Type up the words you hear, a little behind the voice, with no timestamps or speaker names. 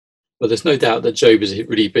Well, there's no doubt that Job is a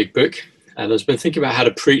really big book, and I've been thinking about how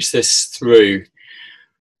to preach this through.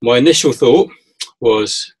 My initial thought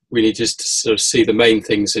was we need just to sort of see the main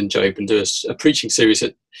things in Job and do a preaching series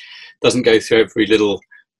that doesn't go through every little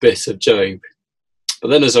bit of Job. But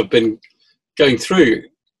then as I've been going through,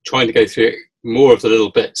 trying to go through more of the little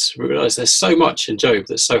bits, we realise there's so much in Job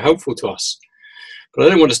that's so helpful to us. But I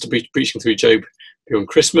don't want us to be preaching through Job beyond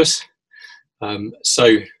Christmas.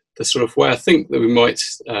 So the sort of way I think that we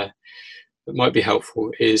might be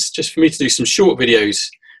helpful is just for me to do some short videos.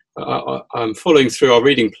 I'm following through our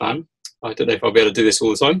reading plan. I don't know if I'll be able to do this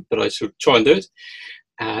all the time, but I should try and do it.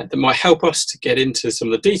 That might help us to get into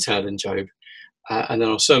some of the detail in Job. And then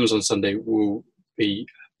our sermons on Sunday will be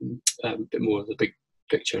a bit more of the big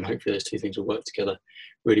picture, and hopefully those two things will work together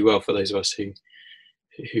really well for those of us who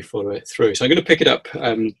follow it through. So I'm going to pick it up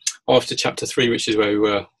after chapter 3, which is where we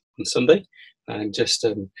were on Sunday, and just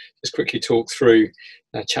quickly talk through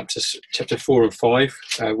chapter 4 and 5,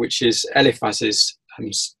 which is Eliphaz's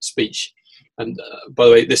speech. And by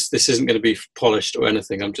the way, this isn't going to be polished or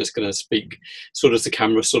anything. I'm just going to speak sort of to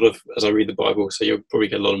camera, sort of as I read the Bible. So you'll probably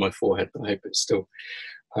get a lot on my forehead, but I hope it's still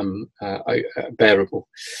bearable.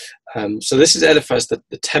 So this is Eliphaz the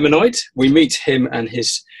Temanite. We meet him and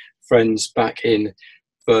his friends back in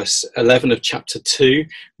verse 11 of chapter 2.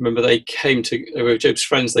 Remember, they were Job's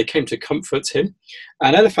friends. They came to comfort him.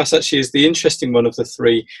 And Eliphaz actually is the interesting one of the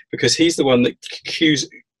three, because he's the one that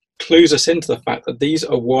clues us into the fact that these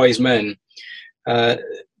are wise men.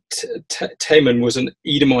 Teman was an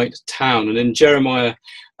Edomite town, and in Jeremiah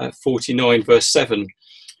 49 verse 7,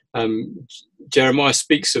 Jeremiah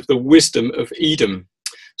speaks of the wisdom of Edom.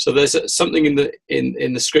 So there's something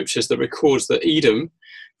in the scriptures that records that Edom,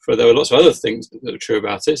 for there were lots of other things that are true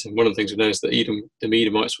about it, and one of the things we know is that the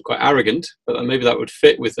Edomites were quite arrogant, but maybe that would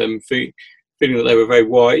fit with them feeling that they were very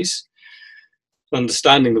wise,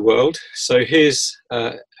 understanding the world. So here's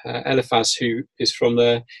Eliphaz, who is from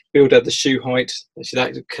there. Bildad the Shuhite. Actually,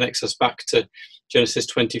 that connects us back to Genesis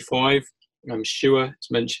 25. Shua is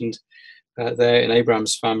mentioned there in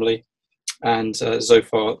Abraham's family, and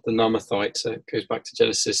Zophar the Naamathite goes back to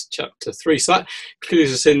Genesis chapter 3. So that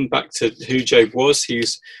clues us in back to who Job was. He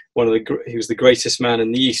was the greatest man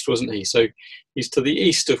in the east, wasn't he? So he's to the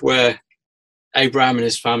east of where Abraham and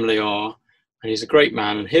his family are, and he's a great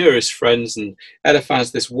man. And here are his friends, and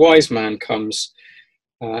Eliphaz, this wise man, comes.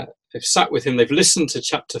 They've sat with him, they've listened to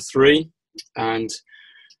chapter 3, and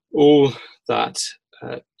all that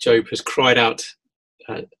Job has cried out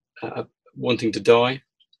wanting to die.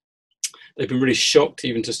 They've been really shocked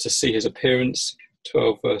even just to see his appearance.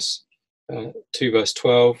 2 verse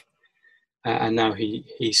 12, and now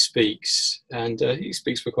he speaks, and he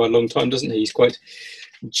speaks for quite a long time, doesn't he? He's quite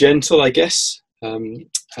gentle, I guess,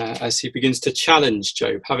 as he begins to challenge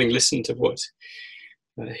Job, having listened to what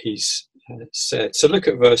he's said. So look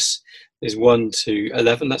at verses 1 to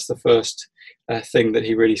 11. That's the first thing that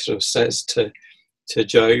he really sort of says to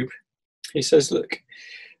Job. He says, look,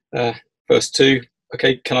 verse 2,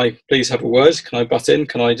 okay, can I please have a word? Can I butt in?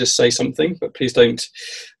 Can I just say something? But please don't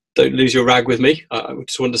lose your rag with me. I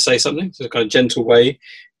just want to say something. It's a kind of gentle way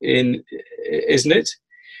in, isn't it?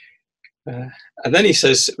 And then he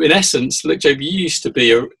says, in essence, look, Job, you used to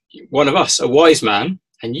be one of us, a wise man,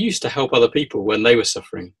 and you used to help other people when they were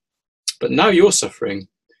suffering. But now you're suffering,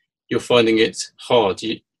 you're finding it hard.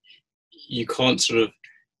 You can't sort of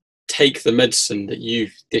take the medicine that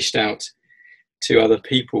you've dished out to other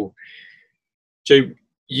people. Job,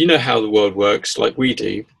 you know how the world works like we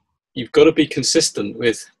do. You've got to be consistent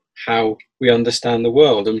with how we understand the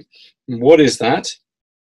world. And what is that?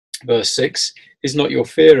 Verse 6, is not your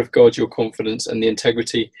fear of God your confidence, and the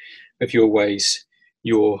integrity of your ways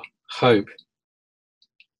your hope?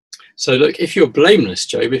 So look, if you're blameless,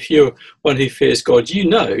 Job, if you're one who fears God, you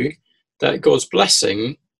know that God's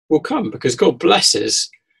blessing will come, because God blesses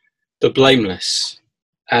the blameless.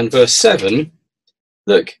 And verse 7,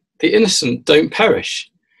 look, the innocent don't perish.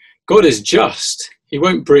 God is just. He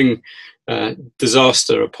won't bring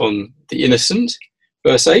disaster upon the innocent.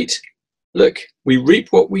 Verse 8, look, we reap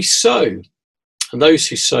what we sow. And those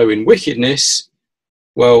who sow in wickedness,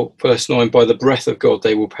 well, verse 9, by the breath of God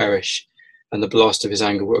they will perish, and the blast of his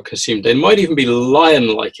anger will consume. They might even be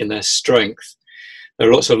lion-like in their strength. There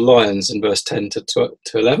are lots of lions in verse 10 to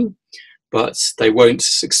 11, but they won't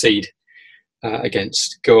succeed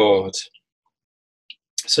against God.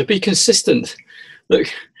 So be consistent. Look,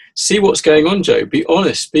 see what's going on, Job. Be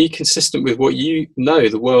honest. Be consistent with what you know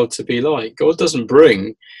the world to be like. God doesn't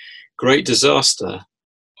bring great disaster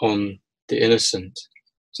on the innocent.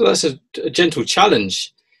 So that's a gentle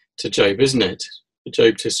challenge to Job, isn't it? For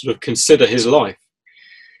Job to sort of consider his life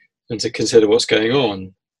and to consider what's going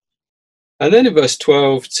on. And then in verse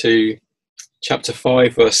 12 to chapter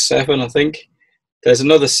 5, verse 7, I think, there's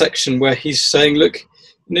another section where he's saying, look,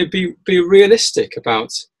 be realistic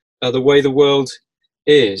about the way the world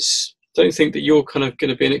is. Don't think that you're kind of going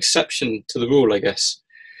to be an exception to the rule, I guess.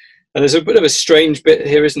 And there's a bit of a strange bit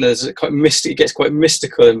here, isn't there? It gets quite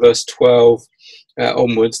mystical in verse 12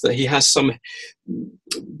 onwards, that he has some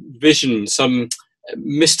vision, some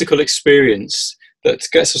mystical experience that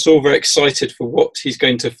gets us all very excited for what he's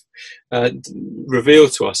going to reveal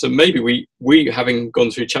to us. And maybe we, having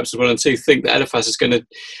gone through chapters 1 and 2, think that Eliphaz is going to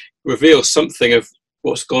reveal something of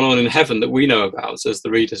what's gone on in heaven that we know about as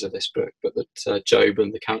the readers of this book, but that Job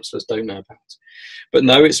and the counselors don't know about. But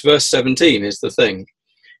no, it's verse 17 is the thing.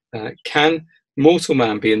 Can mortal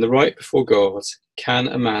man be in the right before God? Can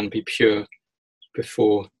a man be pure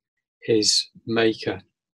before his maker?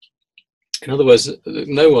 In other words,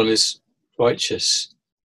 no one is righteous.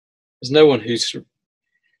 There's no one who's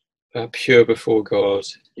pure before God.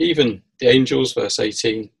 Even the angels, verse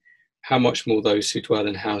 18, how much more those who dwell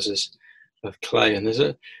in houses of clay. And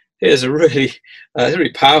here's a really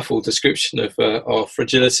powerful description of our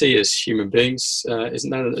fragility as human beings, isn't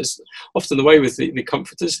there? It's often the way with the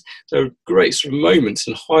comforters. There are great sort of moments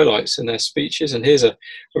and highlights in their speeches, and here's a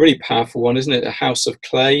really powerful one, isn't it? A house of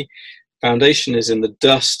clay, foundation is in the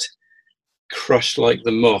dust, crushed like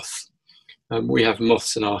the moth. We have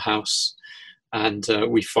moths in our house, and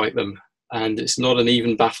we fight them, and it's not an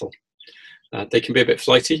even battle. They can be a bit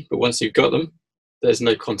flighty, but once you've got them, there's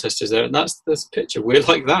no contest, is there? And that's the picture. We're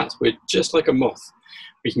like that. We're just like a moth.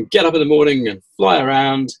 We can get up in the morning and fly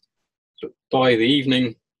around, but by the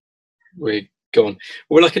evening, we're gone.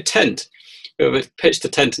 We're like a tent. We've pitched a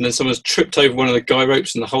tent and then someone's tripped over one of the guy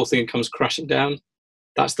ropes and the whole thing comes crashing down.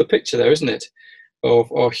 That's the picture there, isn't it,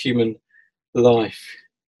 of our human life?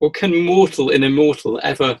 Well, can mortal and immortal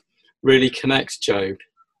ever really connect, Job?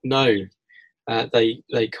 No,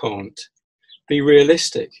 they can't. Be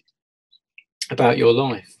realistic about your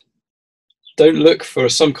life. Don't look for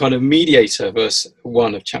some kind of mediator, verse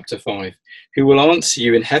 1 of chapter 5, who will answer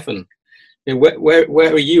you in heaven. You know,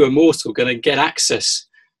 where are you, a mortal, going to get access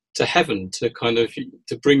to heaven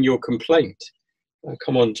to bring your complaint?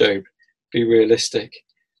 Come on, Job, be realistic.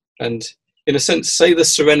 And in a sense, say the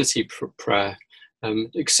serenity prayer.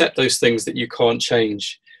 Accept those things that you can't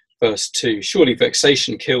change. Verse 2, surely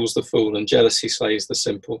vexation kills the fool and jealousy slays the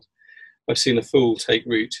simple. I've seen a fool take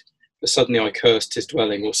root, but suddenly I cursed his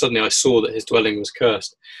dwelling, or suddenly I saw that his dwelling was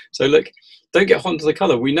cursed. So look, don't get hot into the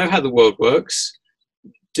colour. We know how the world works.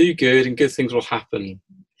 Do good and good things will happen.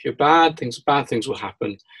 If you're bad things will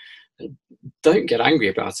happen. Don't get angry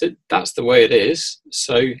about it. That's the way it is.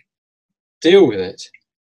 So deal with it.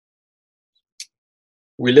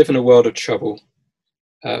 We live in a world of trouble.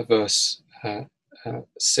 Verse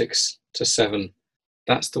 6 to 7.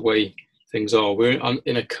 That's the way things are. We're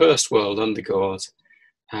in a cursed world under God,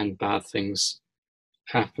 and bad things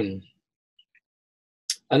happen.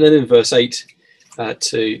 And then in verse 8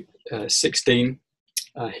 to 16,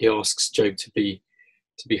 he asks Job to be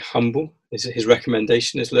humble. His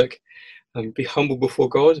recommendation is, look, be humble before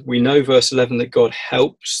God. We know, verse 11, that God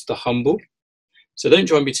helps the humble. So don't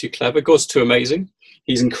try and be too clever. God's too amazing.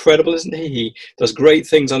 He's incredible, isn't he? He does great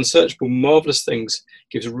things, unsearchable, marvellous things,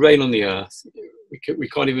 gives rain on the earth. We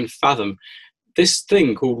can't even fathom this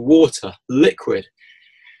thing called water, liquid.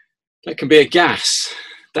 That can be a gas,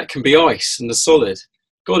 that can be ice and the solid.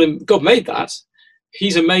 God made that.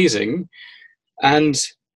 He's amazing. And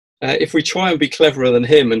if we try and be cleverer than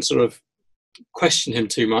him and sort of question him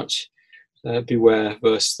too much, beware,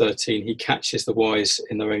 verse 13, he catches the wise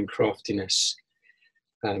in their own craftiness.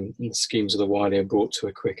 And the schemes of the wily are brought to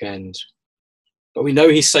a quick end. But we know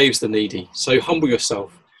he saves the needy. So humble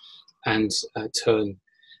yourself and turn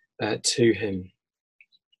to him.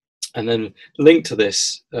 And then linked to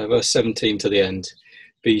this, verse 17 to the end,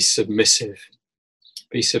 be submissive.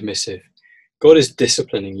 Be submissive. God is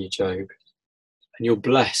disciplining you, Job, and you're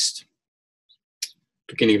blessed.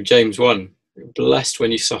 Beginning of James 1, you're blessed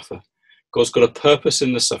when you suffer. God's got a purpose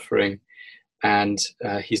in the suffering, and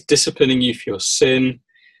he's disciplining you for your sin.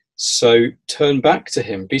 So turn back to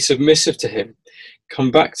him, be submissive to him,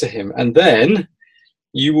 come back to him, and then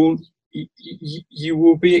you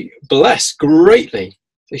will be blessed greatly.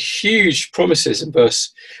 The huge promises in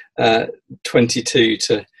verse 22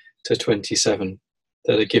 to 27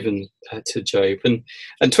 that are given to Job. And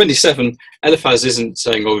 27, Eliphaz isn't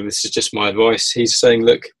saying, oh, this is just my advice. He's saying,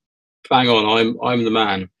 look, bang on, I'm the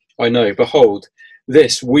man. I know, behold,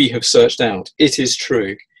 this we have searched out. It is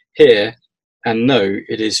true. Hear and know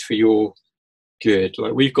it is for your good.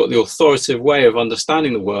 Like, we've got the authoritative way of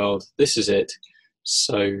understanding the world. This is it.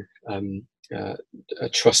 So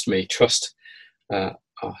trust me, trust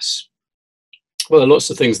us. Well, there are lots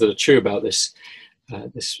of things that are true about this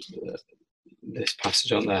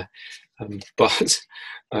passage, aren't there? But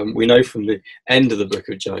we know from the end of the book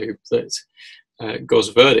of Job that God's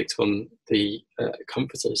verdict on the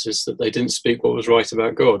comforters is that they didn't speak what was right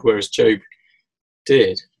about God, whereas Job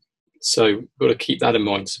did. So we've got to keep that in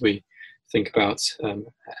mind as we think about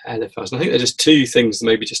Eliphaz. And I think there's just two things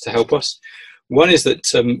maybe just to help us. One is that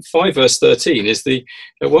 5 verse 13 is the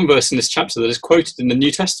one verse in this chapter that is quoted in the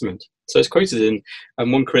New Testament. So it's quoted in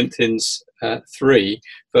 1 Corinthians 3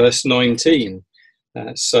 verse 19.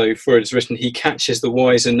 So for it is written, he catches the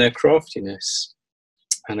wise in their craftiness.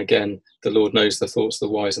 And again, the Lord knows the thoughts of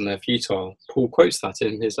the wise and they're futile. Paul quotes that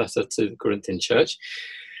in his letter to the Corinthian church.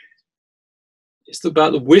 It's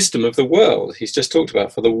about the wisdom of the world. He's just talked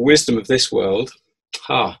about, for the wisdom of this world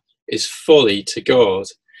is folly to God.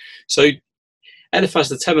 So Eliphaz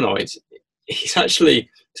the Temanite, he's actually,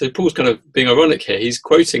 so Paul's kind of being ironic here. He's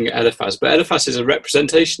quoting Eliphaz, but Eliphaz is a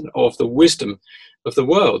representation of the wisdom of the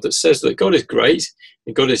world that says that God is great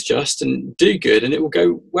and God is just, and do good and it will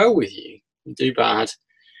go well with you. And do bad,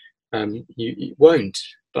 you won't.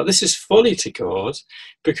 But this is folly to God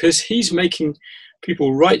because he's making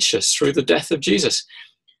people righteous through the death of Jesus.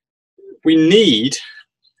 We need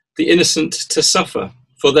the innocent to suffer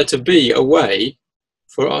for there to be a way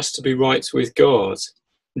for us to be right with God.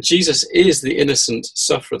 Jesus is the innocent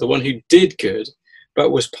sufferer, the one who did good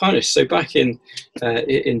but was punished. So back in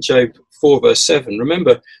Job 4 verse 7,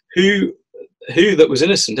 remember who that was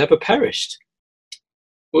innocent ever perished?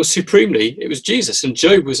 Well, supremely, it was Jesus, and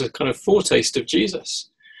Job was a kind of foretaste of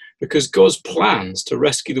Jesus, because God's plans to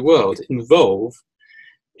rescue the world involve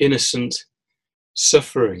innocent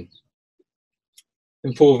suffering.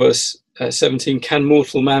 In 4 verse 17, can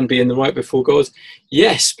mortal man be in the right before God?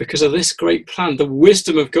 Yes, because of this great plan, the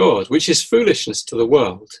wisdom of God, which is foolishness to the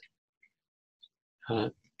world.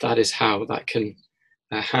 That is how that can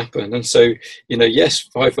happen. And so, yes,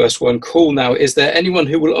 5 verse 1, call now, is there anyone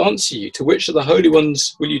who will answer you? To which of the holy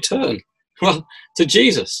ones will you turn? Well, to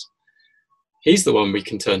Jesus. He's the one we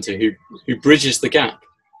can turn to, who bridges the gap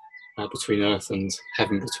between earth and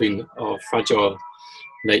heaven, between our fragile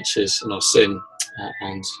natures and our sin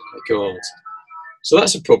and God. So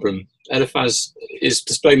that's a problem. Eliphaz is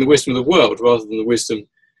displaying the wisdom of the world rather than the wisdom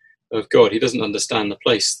of God. He doesn't understand the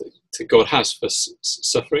place that God has for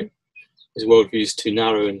suffering. His worldview is too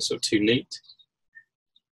narrow and sort of too neat.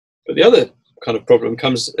 But the other kind of problem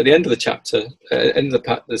comes at the end of the chapter, end of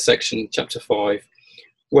the section, chapter 5,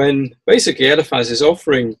 when basically Eliphaz is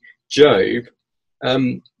offering Job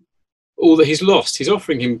all that he's lost. He's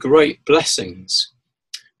offering him great blessings.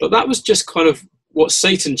 But that was just kind of what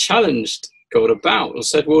Satan challenged God about, and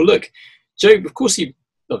said, well, look, Job, of course he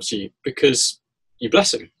loves you because you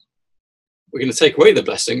bless him. We're going to take away the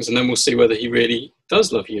blessings and then we'll see whether he really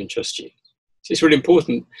does love you and trust you. So it's really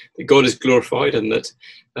important that God is glorified and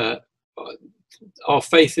that our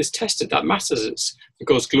faith is tested. That matters. It's for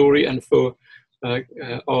God's glory and for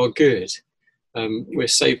our good. We're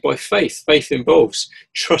saved by faith. Faith involves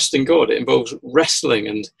trusting God. It involves wrestling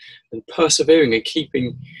and persevering and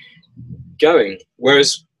keeping going.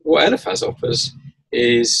 Whereas what Eliphaz offers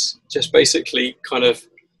is just basically kind of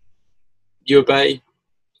you obey,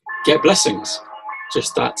 get blessings.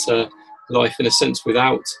 Just that life in a sense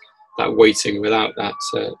without that waiting, without that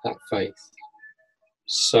faith.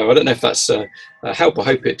 So I don't know if that's a help. I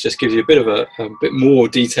hope it just gives you a bit of a bit more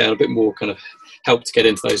detail, a bit more kind of help to get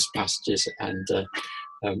into those passages, and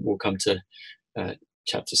we'll come to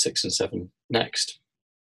chapter 6 and 7 next.